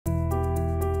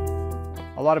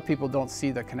A lot of people don't see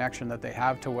the connection that they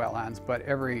have to wetlands, but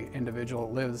every individual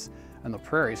that lives in the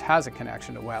prairies has a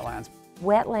connection to wetlands.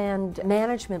 Wetland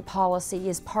management policy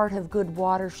is part of good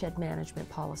watershed management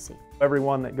policy.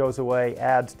 Everyone that goes away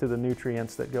adds to the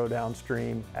nutrients that go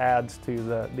downstream, adds to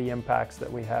the impacts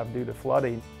that we have due to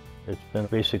flooding. It's been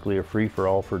basically a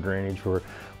free-for-all for drainage where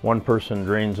one person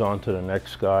drains onto the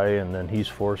next guy and then he's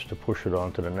forced to push it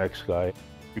onto the next guy.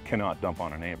 You cannot dump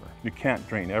on a neighbor. You can't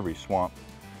drain every swamp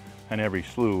and every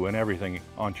slough and everything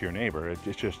onto your neighbor.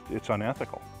 It's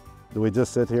unethical. Do we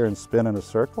just sit here and spin in a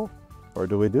circle, or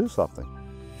do we do something?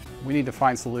 We need to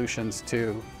find solutions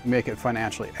to make it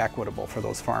financially equitable for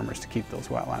those farmers to keep those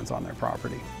wetlands on their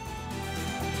property.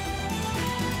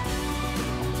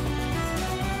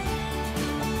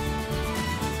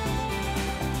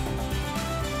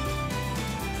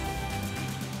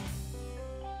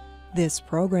 This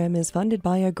program is funded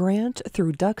by a grant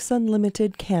through Ducks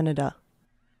Unlimited Canada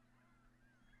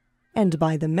and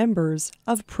by the members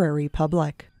of Prairie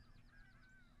Public.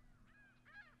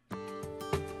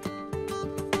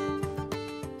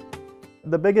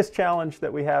 The biggest challenge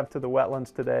that we have to the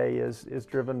wetlands today is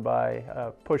driven by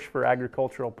a push for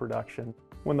agricultural production.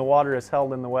 When the water is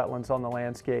held in the wetlands on the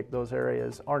landscape, those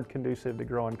areas aren't conducive to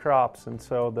growing crops, and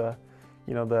so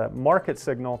the market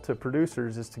signal to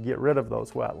producers is to get rid of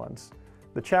those wetlands.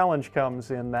 The challenge comes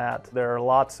in that there are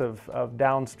lots of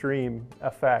downstream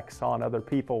effects on other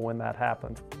people when that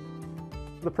happens.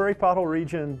 The Prairie Pothole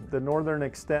region, the northern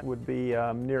extent would be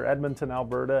near Edmonton,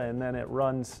 Alberta, and then it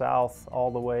runs south all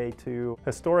the way to,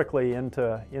 historically,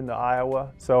 into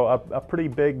Iowa. So a pretty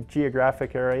big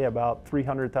geographic area, about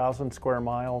 300,000 square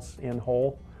miles in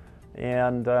whole.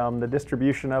 And the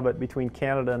distribution of it between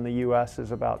Canada and the U.S.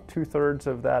 is about 2/3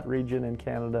 of that region in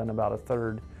Canada and about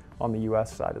 1/3 on the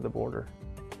U.S. side of the border.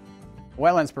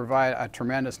 Wetlands provide a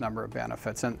tremendous number of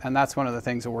benefits, and that's one of the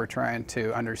things that we're trying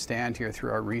to understand here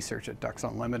through our research at Ducks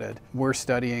Unlimited. We're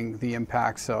studying the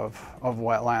impacts of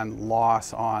wetland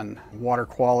loss on water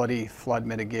quality, flood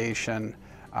mitigation,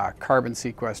 carbon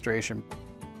sequestration.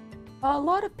 A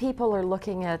lot of people are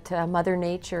looking at Mother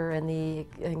Nature and the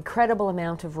incredible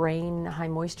amount of rain, high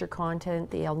moisture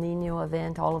content, the El Nino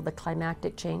event, all of the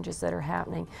climatic changes that are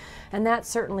happening. And that's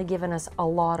certainly given us a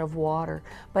lot of water.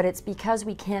 But it's because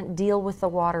we can't deal with the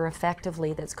water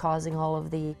effectively that's causing all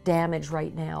of the damage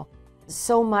right now.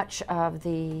 So much of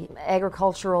the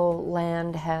agricultural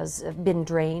land has been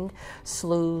drained,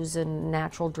 sloughs and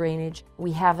natural drainage.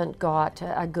 We haven't got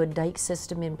a good dike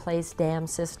system in place, dam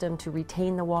system to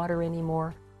retain the water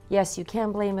anymore. Yes, you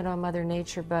can blame it on Mother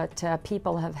Nature, but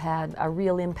people have had a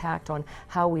real impact on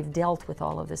how we've dealt with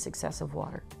all of this excessive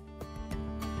water.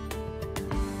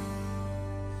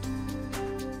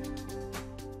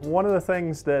 One of the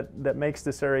things that makes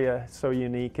this area so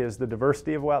unique is the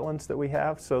diversity of wetlands that we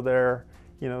have. So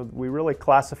we really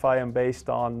classify them based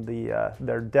on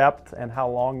their depth and how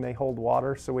long they hold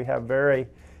water. So we have very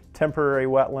temporary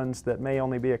wetlands that may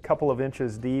only be a couple of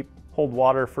inches deep, hold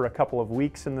water for a couple of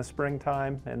weeks in the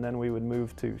springtime, and then we would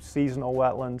move to seasonal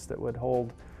wetlands that would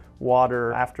hold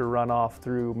water after runoff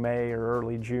through May or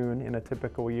early June in a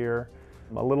typical year.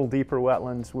 A little deeper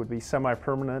wetlands would be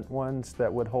semi-permanent ones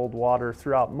that would hold water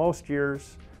throughout most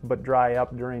years but dry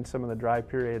up during some of the dry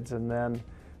periods, and then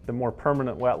the more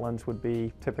permanent wetlands would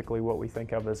be typically what we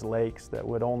think of as lakes that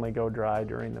would only go dry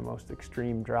during the most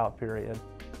extreme drought period.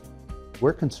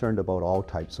 We're concerned about all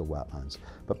types of wetlands,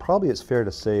 but probably it's fair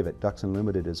to say that Ducks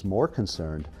Unlimited is more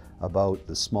concerned about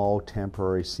the small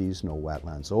temporary seasonal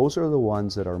wetlands. Those are the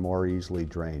ones that are more easily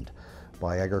drained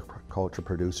by agriculture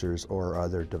producers or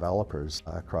other developers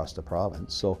across the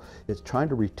province. So it's trying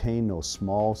to retain those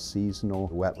small seasonal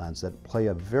wetlands that play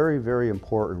a very, very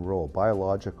important role,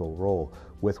 biological role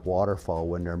with waterfowl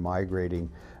when they're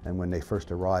migrating and when they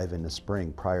first arrive in the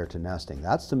spring prior to nesting.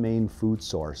 That's the main food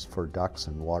source for ducks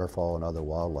and waterfowl and other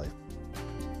wildlife.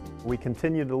 We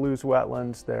continue to lose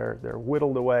wetlands. They're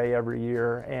whittled away every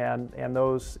year, and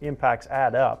those impacts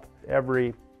add up.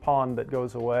 Every pond that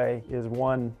goes away is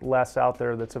one less out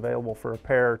there that's available for a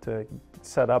pair to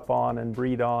set up on and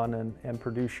breed on and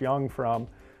produce young from.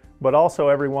 But also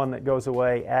every one that goes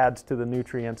away adds to the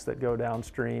nutrients that go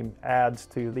downstream, adds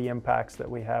to the impacts that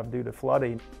we have due to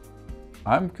flooding.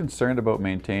 I'm concerned about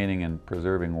maintaining and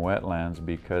preserving wetlands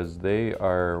because they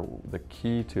are the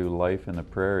key to life in the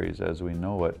prairies as we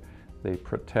know it. They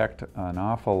protect an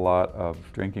awful lot of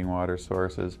drinking water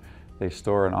sources. They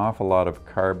store an awful lot of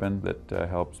carbon that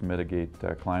helps mitigate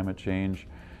climate change.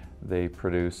 They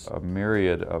produce a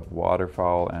myriad of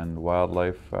waterfowl and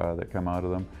wildlife that come out of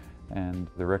them, and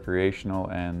the recreational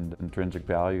and intrinsic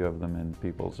value of them in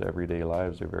people's everyday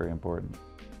lives are very important.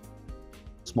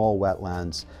 Small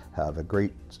wetlands have a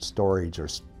great storage, or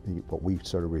what we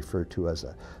sort of refer to as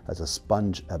a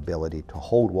sponge ability to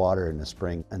hold water in the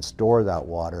spring and store that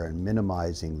water, and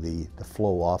minimizing the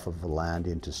flow off of the land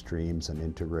into streams and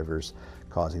into rivers,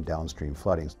 causing downstream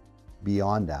flooding.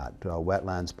 Beyond that,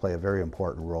 wetlands play a very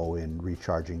important role in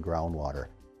recharging groundwater.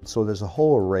 So there's a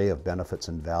whole array of benefits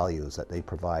and values that they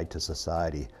provide to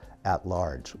society at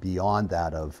large, beyond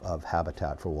that of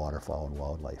habitat for waterfowl and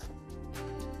wildlife.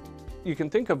 You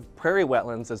can think of prairie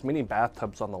wetlands as mini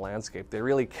bathtubs on the landscape. They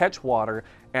really catch water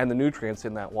and the nutrients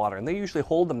in that water, and they usually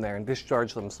hold them there and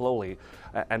discharge them slowly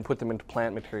and put them into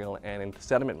plant material and into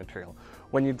sediment material.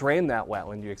 When you drain that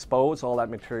wetland, you expose all that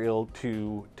material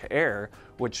to air,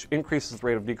 which increases the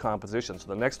rate of decomposition. So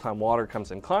the next time water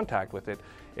comes in contact with it,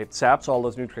 it saps all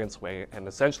those nutrients away and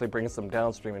essentially brings them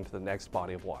downstream into the next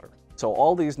body of water. So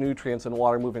all these nutrients and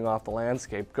water moving off the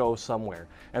landscape go somewhere.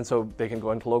 And so they can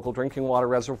go into local drinking water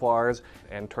reservoirs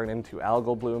and turn into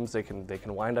algal blooms. They can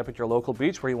wind up at your local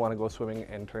beach where you want to go swimming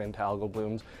and turn into algal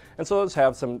blooms. And so those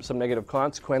have some negative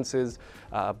consequences.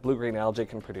 Blue-green algae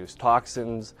can produce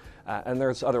toxins, and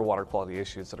there's other water quality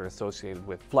issues that are associated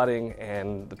with flooding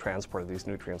and the transport of these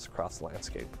nutrients across the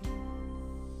landscape.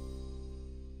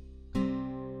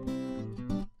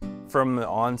 From the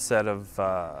onset of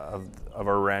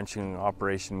our ranching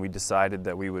operation, we decided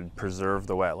that we would preserve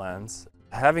the wetlands.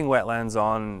 Having wetlands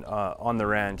on the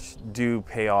ranch do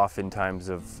pay off in times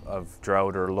of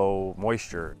drought or low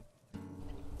moisture.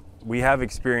 We have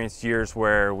experienced years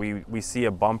where we see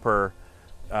a bumper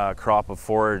crop of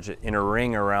forage in a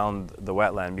ring around the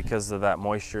wetland because of that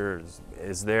moisture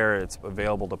is there, it's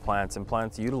available to plants, and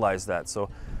plants utilize that. So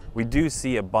we do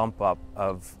see a bump up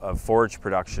of forage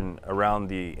production around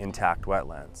the intact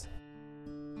wetlands.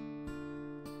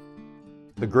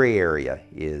 The gray area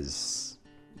is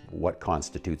what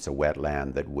constitutes a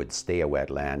wetland that would stay a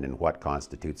wetland and what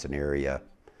constitutes an area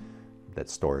that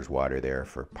stores water there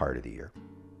for part of the year.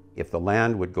 If the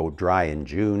land would go dry in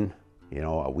June,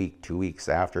 a week, 2 weeks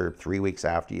after, 3 weeks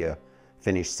after you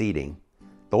finish seeding,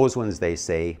 those ones they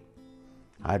say,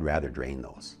 I'd rather drain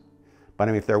those. But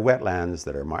I mean, if they're wetlands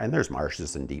that are, and there's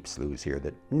marshes and deep sloughs here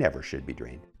that never should be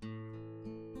drained.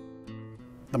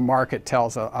 The market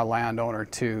tells a landowner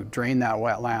to drain that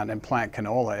wetland and plant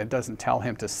canola. It doesn't tell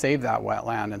him to save that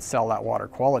wetland and sell that water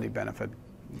quality benefit.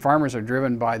 Farmers are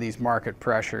driven by these market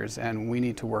pressures, and we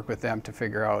need to work with them to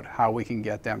figure out how we can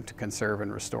get them to conserve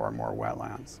and restore more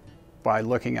wetlands by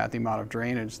looking at the amount of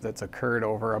drainage that's occurred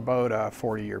over about a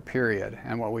 40-year period.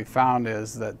 And what we found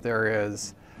is that there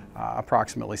is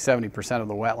approximately 70% of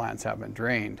the wetlands have been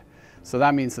drained. So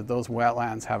that means that those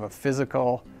wetlands have a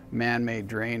physical man-made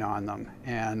drain on them,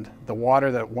 and the water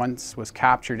that once was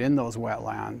captured in those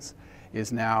wetlands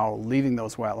is now leaving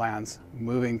those wetlands,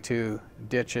 moving to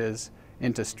ditches,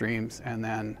 into streams, and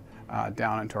then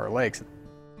down into our lakes.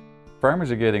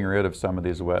 Farmers are getting rid of some of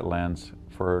these wetlands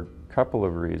for a couple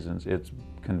of reasons. It's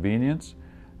convenience,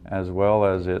 as well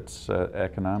as its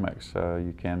economics.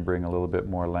 You can bring a little bit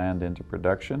more land into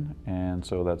production, and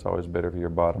so that's always better for your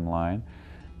bottom line.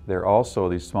 They're also,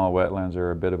 these small wetlands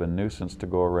are a bit of a nuisance to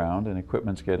go around, and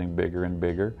equipment's getting bigger and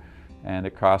bigger, and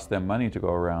it costs them money to go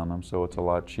around them, so it's a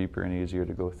lot cheaper and easier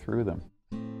to go through them.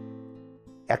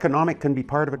 Economic can be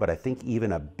part of it, but I think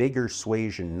even a bigger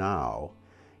suasion now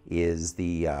is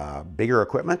the bigger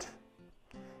equipment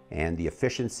and the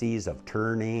efficiencies of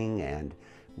turning, and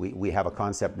we have a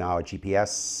concept now at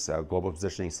GPS, global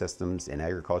positioning systems in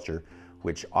agriculture,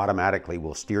 which automatically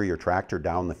will steer your tractor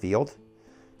down the field.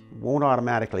 Won't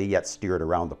automatically yet steer it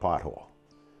around the pothole,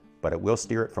 but it will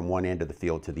steer it from one end of the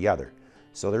field to the other.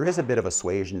 So there is a bit of a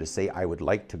suasion to say, I would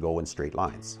like to go in straight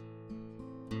lines.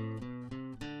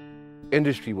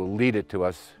 Industry will lead it to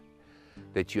us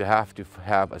that you have to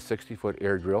have a 60-foot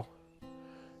air drill,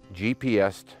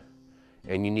 GPSed,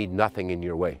 and you need nothing in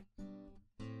your way.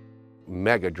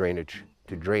 Mega drainage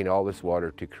to drain all this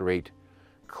water to create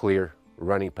clear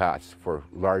running paths for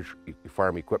large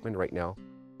farm equipment right now.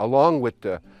 Along with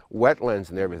the wetlands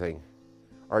and everything,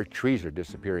 our trees are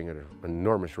disappearing at an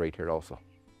enormous rate here also,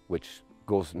 which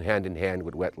goes hand in hand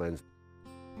with wetlands.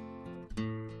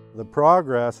 The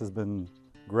progress has been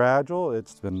gradual.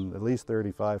 It's been at least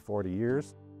 35, 40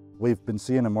 years. We've been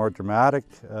seeing a more dramatic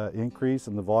increase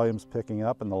in the volumes picking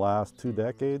up in the last 2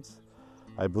 decades.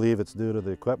 I believe it's due to the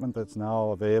equipment that's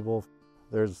now available.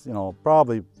 There's,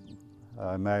 probably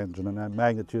I imagine a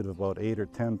magnitude of about 8 or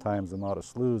 10 times the amount of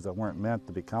sloughs that weren't meant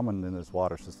to be coming in this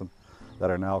water system that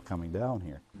are now coming down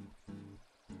here.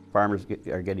 Farmers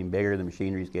are getting bigger, the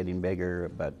machinery's getting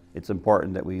bigger, but it's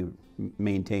important that we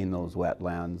maintain those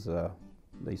wetlands.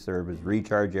 They serve as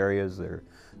recharge areas.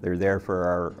 They're there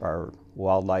for our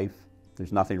wildlife.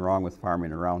 There's nothing wrong with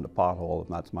farming around a pothole,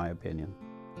 and that's my opinion.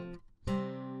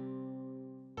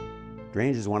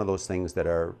 Drainage is one of those things that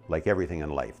are like everything in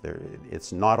life.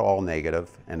 It's not all negative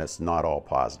and it's not all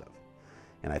positive.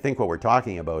 And I think what we're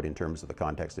talking about in terms of the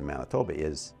context of Manitoba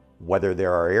is whether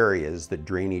there are areas that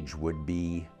drainage would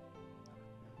be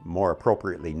more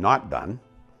appropriately not done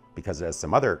because it has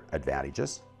some other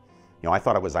advantages. You know, I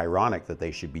thought it was ironic that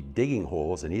they should be digging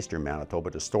holes in eastern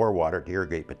Manitoba to store water to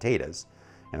irrigate potatoes,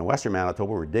 and in western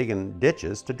Manitoba we're digging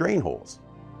ditches to drain holes.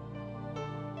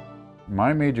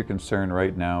 My major concern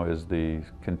right now is the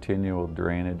continual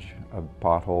drainage of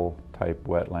pothole-type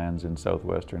wetlands in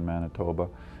southwestern Manitoba.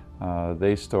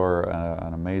 They store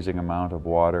an amazing amount of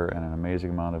water and an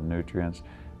amazing amount of nutrients,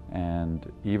 and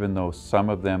even though some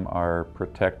of them are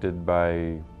protected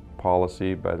by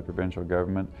policy by the provincial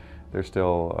government, there's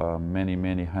still many,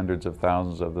 many hundreds of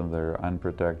thousands of them that are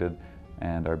unprotected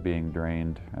and are being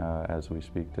drained as we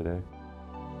speak today.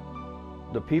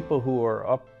 The people who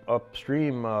are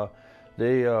upstream,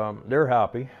 they're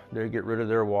happy. They get rid of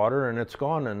their water and it's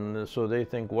gone, and so they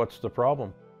think, what's the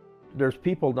problem? There's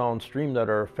people downstream that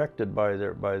are affected by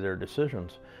their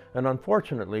decisions. And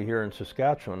unfortunately here in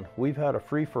Saskatchewan, we've had a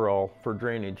free-for-all for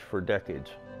drainage for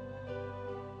decades.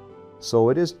 So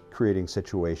it is creating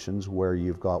situations where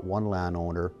you've got one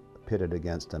landowner pitted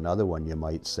against another one, you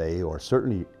might say, or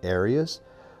certainly areas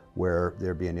where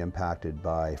they're being impacted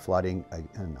by flooding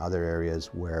and other areas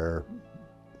where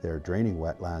they're draining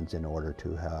wetlands in order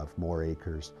to have more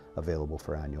acres available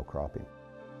for annual cropping.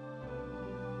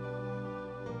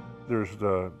 There's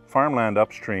the farmland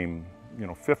upstream,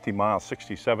 50 miles,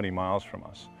 60, 70 miles from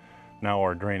us, now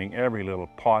are draining every little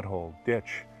pothole,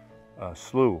 ditch,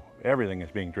 slough. Everything is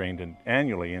being drained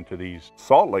annually into these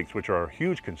salt lakes, which are a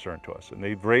huge concern to us, and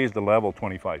they've raised the level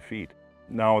 25 feet.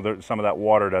 Now some of that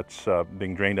water that's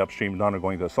being drained upstream, none are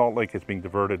going to the salt lake, it's being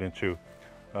diverted into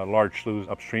large sloughs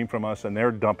upstream from us, and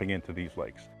they're dumping into these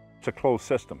lakes. It's a closed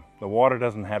system. The water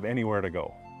doesn't have anywhere to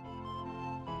go.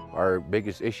 Our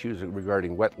biggest issues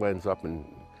regarding wetlands up in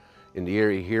the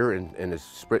area here and is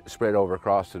spread over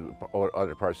across to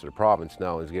other parts of the province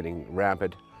now is getting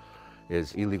rampant,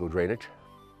 is illegal drainage.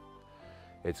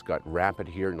 It's got rampant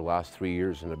here in the last 3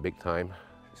 years in a big time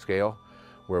scale,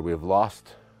 where we've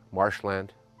lost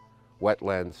marshland,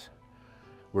 wetlands.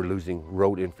 We're losing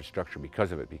road infrastructure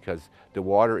because of it, because the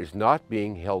water is not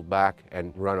being held back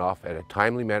and run off at a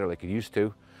timely manner like it used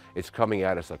to. It's coming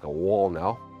at us like a wall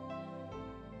now.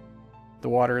 The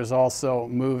water is also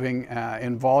moving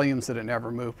in volumes that it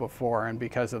never moved before, and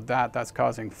because of that, that's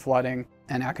causing flooding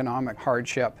and economic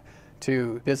hardship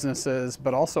to businesses,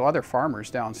 but also other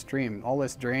farmers downstream. All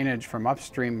this drainage from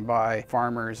upstream by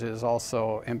farmers is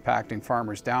also impacting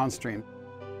farmers downstream.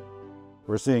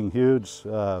 We're seeing huge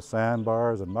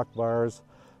sandbars and muck bars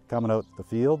coming out the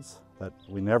fields that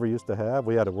we never used to have.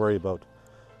 We had to worry about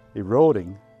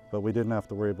eroding, but we didn't have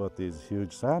to worry about these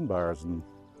huge sandbars. And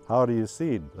how do you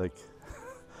seed? Like,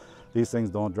 these things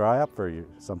don't dry up for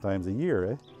sometimes a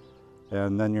year, eh?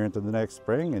 And then you're into the next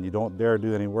spring and you don't dare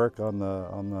do any work on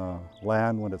the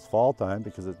land when it's fall time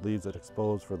because it leaves it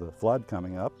exposed for the flood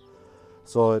coming up.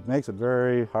 So it makes it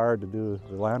very hard to do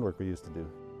the land work we used to do.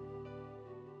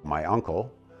 My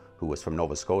uncle, who was from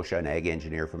Nova Scotia, an ag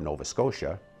engineer from Nova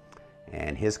Scotia,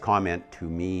 and his comment to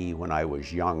me when I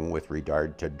was young with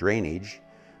regard to drainage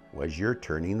was, "You're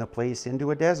turning the place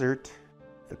into a desert."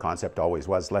 The concept always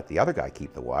was, let the other guy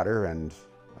keep the water and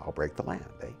I'll break the land,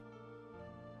 eh?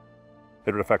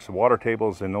 It affects the water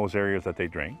tables in those areas that they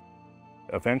drain.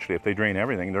 Eventually, if they drain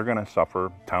everything, they're going to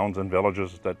suffer. Towns and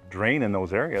villages that drain in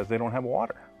those areas, they don't have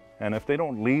water. And if they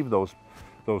don't leave those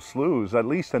sloughs, at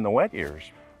least in the wet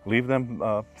years, leave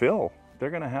them fill, they're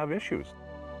going to have issues.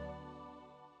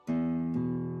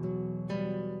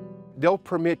 They'll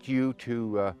permit you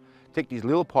to take these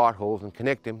little potholes and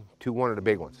connect them to one of the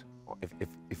big ones.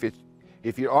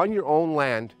 If you're on your own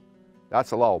land,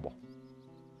 that's allowable.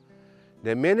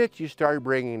 The minute you start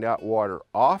bringing that water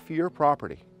off your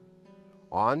property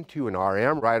onto an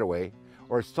RM right-of-way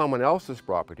or someone else's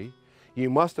property, you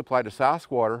must apply to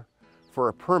SaskWater for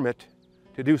a permit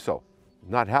to do so.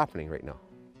 Not happening right now.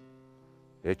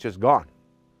 It's just gone.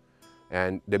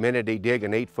 And the minute they dig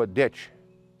an 8-foot ditch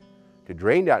to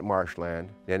drain that marshland,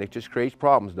 then it just creates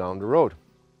problems down the road.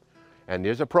 And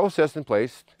there's a process in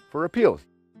place for appeals.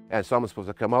 And someone's supposed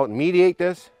to come out and mediate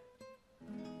this.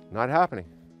 Not happening.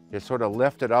 It's sort of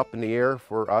left it up in the air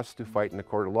for us to fight in the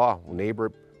court of law,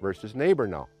 neighbor versus neighbor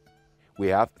now. We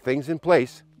have things in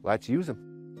place, let's use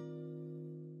them.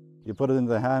 You put it into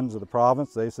the hands of the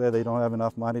province, they say they don't have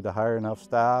enough money to hire enough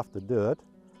staff to do it.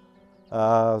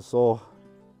 So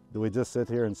do we just sit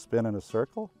here and spin in a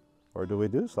circle, or do we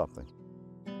do something?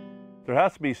 There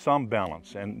has to be some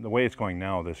balance, and the way it's going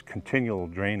now, this continual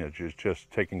drainage is just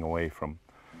taking away from,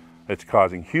 it's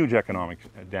causing huge economic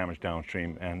damage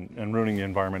downstream and ruining the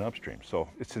environment upstream. So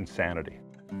it's insanity.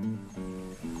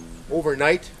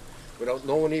 Overnight, without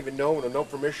no one even knowing, with no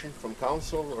permission from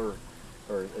council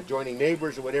or adjoining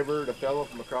neighbors or whatever, the fellow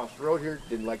from across the road here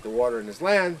didn't like the water in his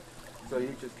land, so he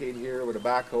just came here with a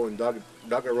backhoe and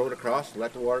dug a road across and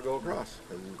let the water go across,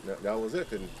 and that was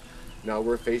it. And now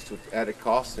we're faced with added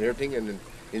costs and everything, and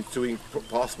ensuing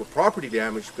possible property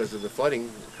damage because of the flooding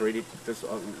created this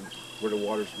where the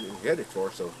water's headed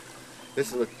for. So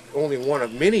this is only one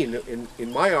of many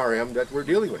in my RM that we're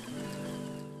dealing with.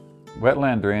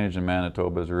 Wetland drainage in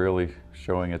Manitoba is really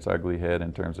showing its ugly head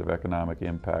in terms of economic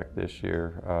impact this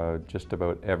year. Just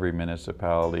about every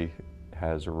municipality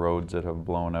has roads that have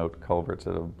blown out, culverts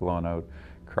that have blown out,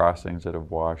 crossings that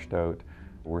have washed out.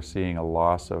 We're seeing a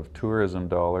loss of tourism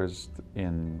dollars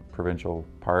in provincial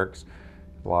parks,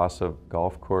 loss of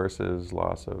golf courses,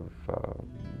 loss of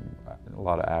a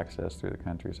lot of access through the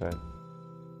countryside.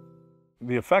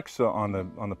 The effects on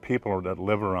the people that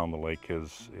live around the lake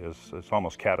is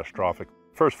almost catastrophic.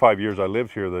 First 5 years I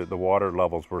lived here, the water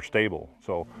levels were stable,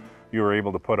 so you were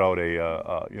able to put out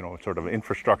a sort of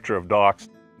infrastructure of docks.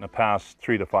 In the past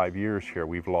 3 to 5 years here,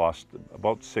 we've lost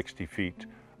about 60 feet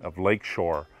of lake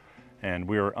shore, and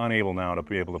we are unable now to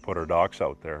be able to put our docks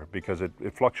out there because it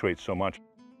fluctuates so much.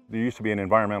 There used to be an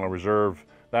environmental reserve.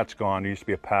 That's gone. There used to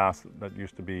be a path that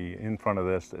used to be in front of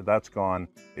this. That's gone.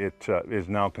 It is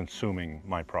now consuming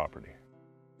my property.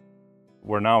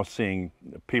 We're now seeing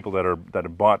people that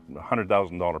have bought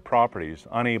 $100,000 properties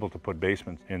unable to put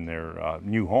basements in their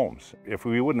new homes. If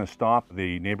we wouldn't have stopped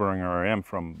the neighboring RM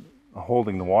from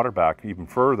holding the water back even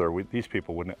further, these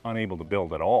people would have been unable to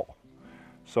build at all.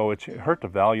 So it's hurt the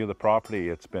value of the property.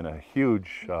 It's been a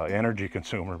huge energy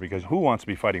consumer because who wants to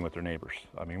be fighting with their neighbors?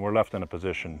 I mean, we're left in a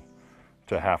position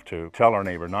to have to tell our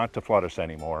neighbor not to flood us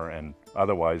anymore, and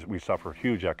otherwise we suffer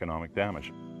huge economic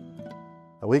damage.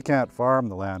 We can't farm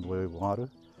the land the way we want to.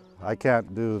 I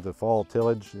can't do the fall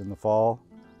tillage in the fall.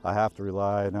 I have to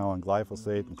rely now on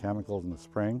glyphosate and chemicals in the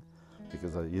spring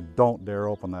because you don't dare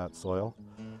open that soil.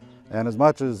 And as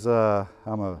much as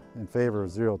I'm in favor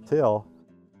of zero till,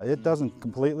 it doesn't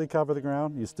completely cover the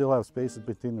ground. You still have spaces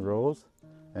between the rows,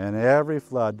 and every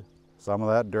flood, some of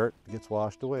that dirt gets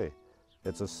washed away.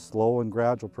 It's a slow and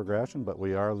gradual progression, but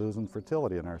we are losing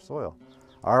fertility in our soil.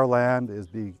 Our land is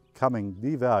becoming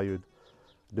devalued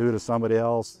due to somebody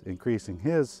else increasing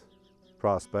his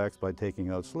prospects by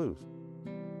taking out sloughs.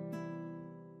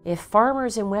 If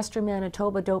farmers in western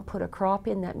Manitoba don't put a crop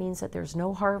in, that means that there's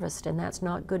no harvest, and that's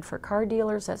not good for car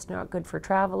dealers, that's not good for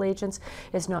travel agents,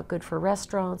 it's not good for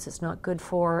restaurants, it's not good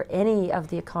for any of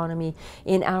the economy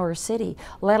in our city,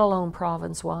 let alone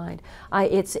province-wide.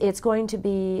 It's going to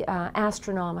be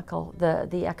astronomical,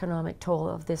 the economic toll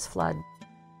of this flood.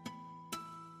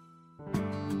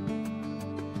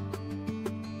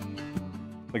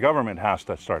 The government has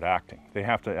to start acting. They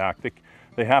have to act.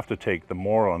 They have to take the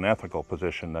moral and ethical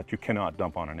position that you cannot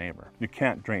dump on a neighbor. You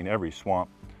can't drain every swamp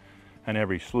and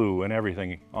every slough and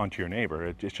everything onto your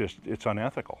neighbor. It's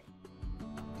unethical.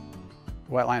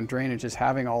 Wetland drainage is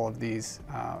having all of these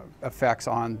effects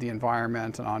on the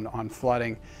environment and on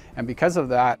flooding. And because of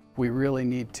that, we really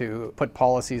need to put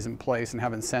policies in place and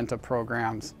have incentive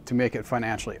programs to make it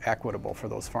financially equitable for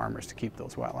those farmers to keep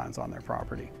those wetlands on their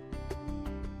property.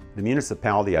 The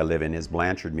municipality I live in is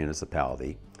Blanchard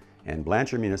Municipality, and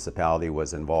Blanchard Municipality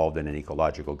was involved in an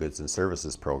ecological goods and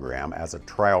services program as a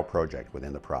trial project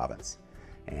within the province.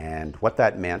 And what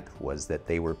that meant was that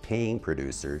they were paying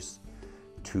producers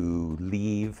to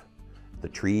leave the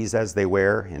trees as they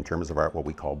were in terms of what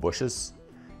we call bushes,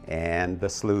 and the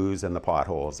sloughs and the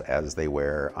potholes as they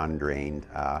were undrained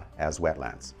as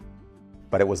wetlands.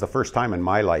 But it was the first time in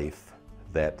my life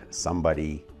that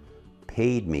somebody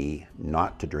paid me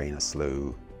not to drain a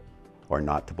slough or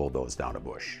not to bulldoze down a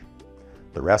bush.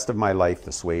 The rest of my life,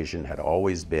 the suasion had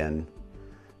always been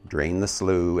drain the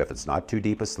slough. If it's not too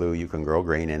deep a slough, you can grow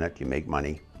grain in it, you make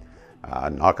money.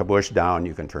 Knock a bush down,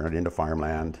 you can turn it into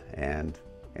farmland and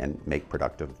make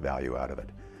productive value out of it.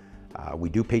 We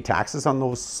do pay taxes on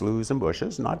those sloughs and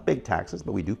bushes, not big taxes,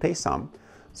 but we do pay some.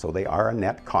 So they are a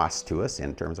net cost to us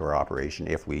in terms of our operation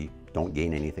if we don't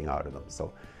gain anything out of them.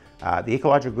 So the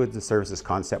ecological goods and services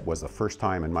concept was the first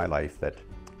time in my life that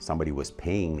somebody was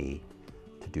paying me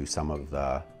to do some of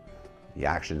the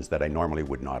actions that I normally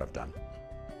would not have done.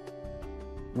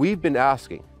 We've been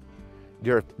asking,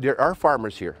 there are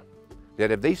farmers here that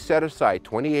if they set aside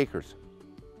 20 acres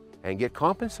and get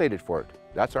compensated for it,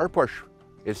 that's our push.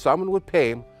 If someone would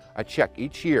pay them a check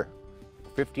each year,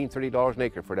 $15, $30 an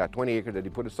acre for that 20 acres that he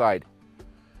put aside,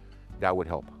 that would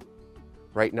help.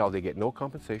 Right now, they get no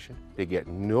compensation. They get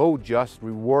no just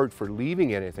reward for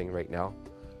leaving anything right now.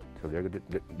 So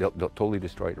they'll totally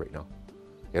destroy it right now.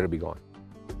 It'll be gone.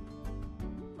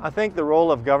 I think the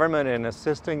role of government in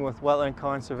assisting with wetland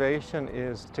conservation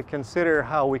is to consider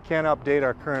how we can update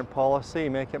our current policy,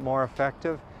 make it more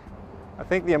effective. I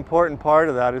think the important part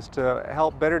of that is to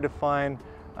help better define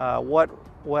what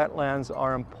wetlands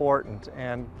are important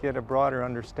and get a broader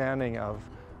understanding of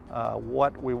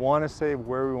what we want to save,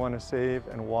 where we want to save,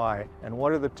 and why, and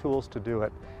what are the tools to do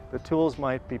it. The tools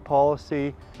might be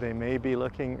policy, they may be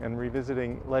looking and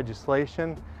revisiting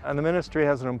legislation, and the ministry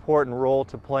has an important role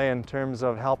to play in terms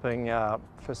of helping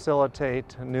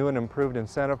facilitate new and improved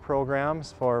incentive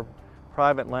programs for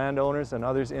private landowners and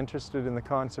others interested in the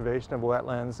conservation of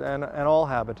wetlands and all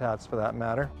habitats for that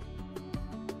matter.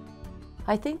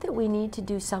 I think that we need to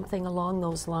do something along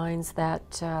those lines that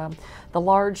the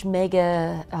large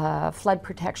mega flood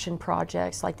protection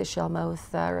projects like the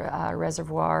Shellmouth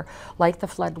Reservoir, like the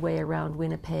floodway around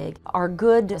Winnipeg, are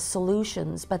good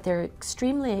solutions, but they're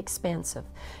extremely expensive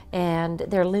and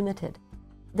they're limited.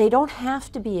 They don't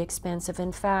have to be expensive.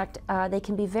 In fact, they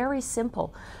can be very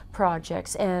simple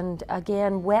projects. And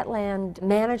again, wetland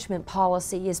management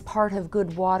policy is part of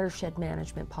good watershed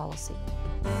management policy.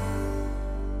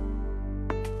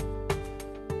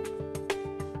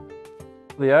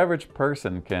 The average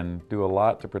person can do a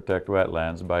lot to protect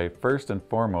wetlands by first and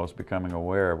foremost becoming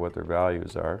aware of what their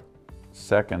values are.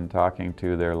 Second, talking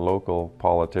to their local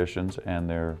politicians and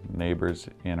their neighbors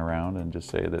in around and just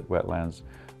say that wetlands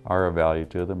are of value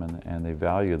to them and they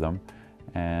value them.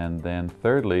 And then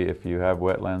thirdly, if you have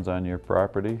wetlands on your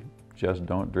property, just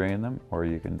don't drain them, or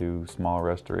you can do small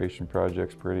restoration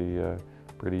projects pretty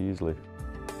easily.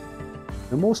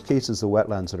 In most cases, the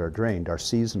wetlands that are drained are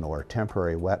seasonal or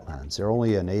temporary wetlands. They're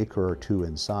only an acre or two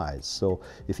in size. So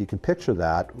if you can picture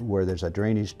that, where there's a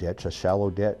drainage ditch, a shallow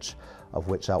ditch, of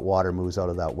which that water moves out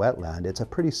of that wetland, it's a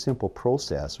pretty simple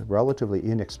process, a relatively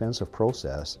inexpensive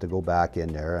process to go back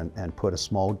in there and put a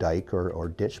small dike or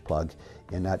ditch plug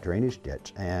in that drainage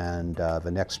ditch. And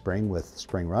the next spring, with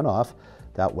spring runoff,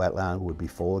 that wetland would be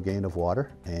full again of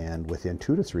water, and within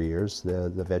 2 to 3 years the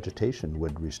vegetation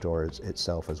would restore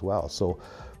itself as well. So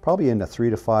probably in a 3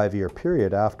 to 5 year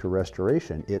period after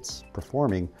restoration, it's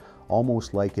performing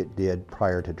almost like it did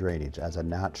prior to drainage as a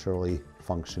naturally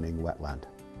functioning wetland.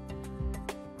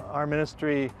 Our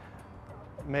ministry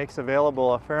makes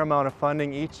available a fair amount of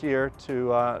funding each year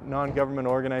to non-government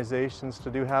organizations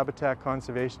to do habitat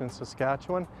conservation in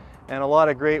Saskatchewan, and a lot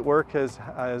of great work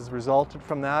has resulted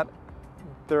from that.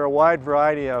 There are a wide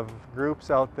variety of groups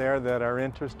out there that are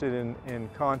interested in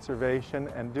conservation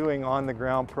and doing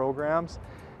on-the-ground programs.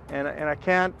 And I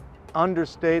can't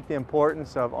understate the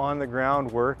importance of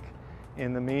on-the-ground work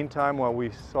in the meantime while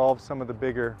we solve some of the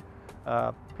bigger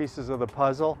pieces of the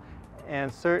puzzle.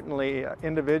 And certainly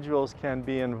individuals can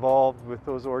be involved with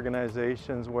those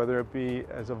organizations, whether it be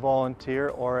as a volunteer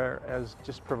or as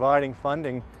just providing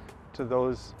funding to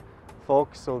those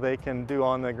folks so they can do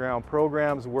on-the-ground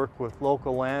programs, work with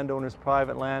local landowners,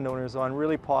 private landowners on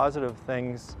really positive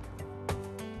things.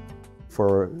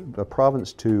 For the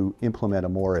province to implement a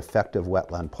more effective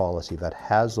wetland policy that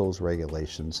has those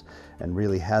regulations and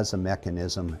really has a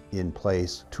mechanism in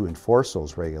place to enforce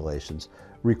those regulations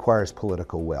requires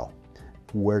political will.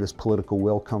 Where does political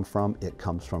will come from? It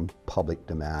comes from public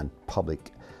demand,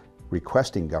 public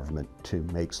requesting government to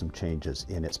make some changes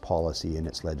in its policy, in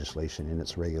its legislation, in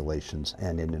its regulations,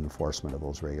 and in enforcement of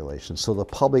those regulations. So the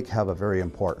public have a very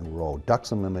important role.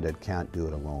 Ducks Unlimited can't do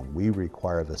it alone. We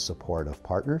require the support of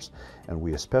partners, and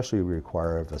we especially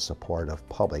require the support of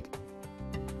public.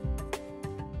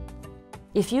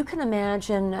 If you can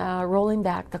imagine rolling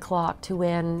back the clock to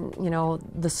when, you know,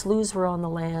 the sloughs were on the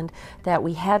land, that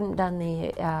we hadn't done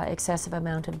the excessive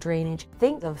amount of drainage,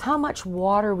 think of how much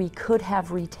water we could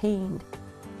have retained.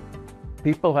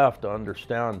 People have to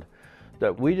understand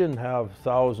that we didn't have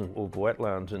thousands of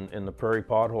wetlands in the Prairie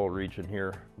Pothole region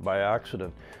here by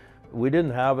accident. We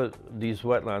didn't have these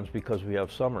wetlands because we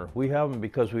have summer. We have them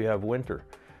because we have winter.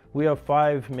 We have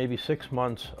 5, maybe 6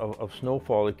 months of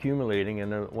snowfall accumulating,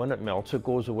 and when it melts, it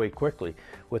goes away quickly.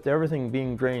 With everything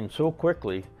being drained so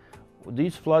quickly,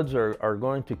 these floods are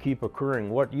going to keep occurring.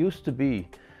 What used to be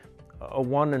a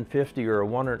 1 in 50 or a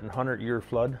 1 in 100 year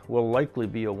flood will likely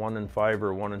be a 1 in 5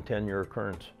 or 1 in 10 year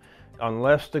occurrence,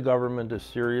 unless the government is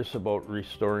serious about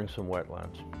restoring some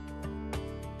wetlands.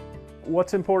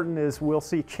 What's important is we'll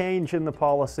see change in the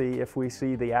policy if we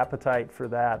see the appetite for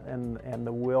that and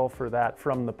the will for that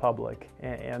from the public.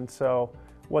 And so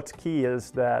what's key is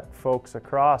that folks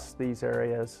across these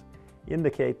areas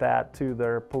indicate that to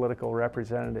their political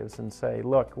representatives and say,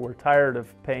 look, we're tired of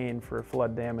paying for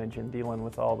flood damage and dealing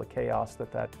with all the chaos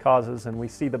that that causes, and we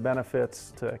see the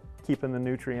benefits to keeping the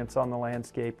nutrients on the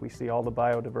landscape. We see all the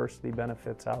biodiversity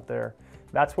benefits out there.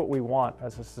 That's what we want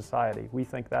as a society. We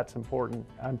think that's important.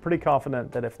 I'm pretty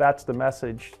confident that if that's the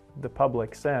message the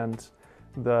public sends,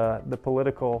 the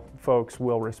political folks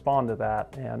will respond to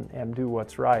that and do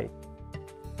what's right.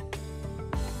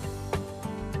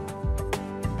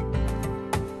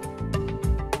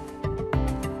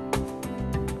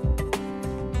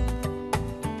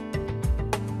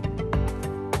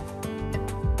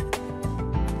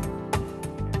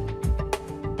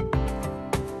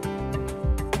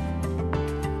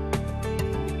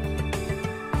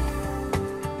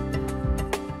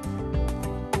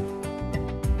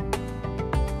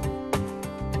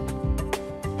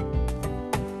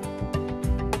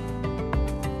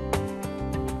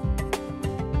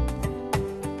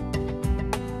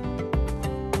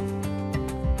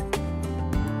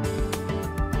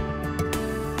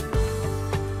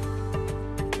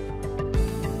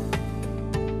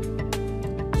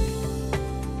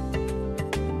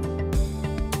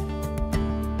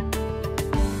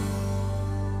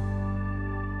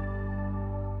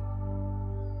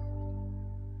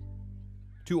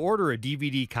 To order a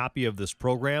DVD copy of this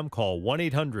program, call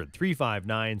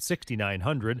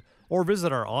 1-800-359-6900 or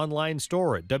visit our online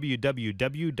store at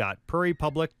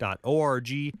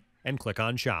www.prairiepublic.org and click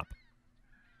on Shop.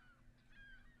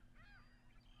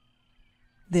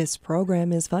 This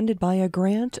program is funded by a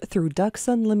grant through Ducks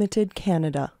Unlimited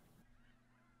Canada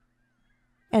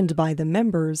and by the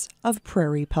members of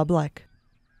Prairie Public.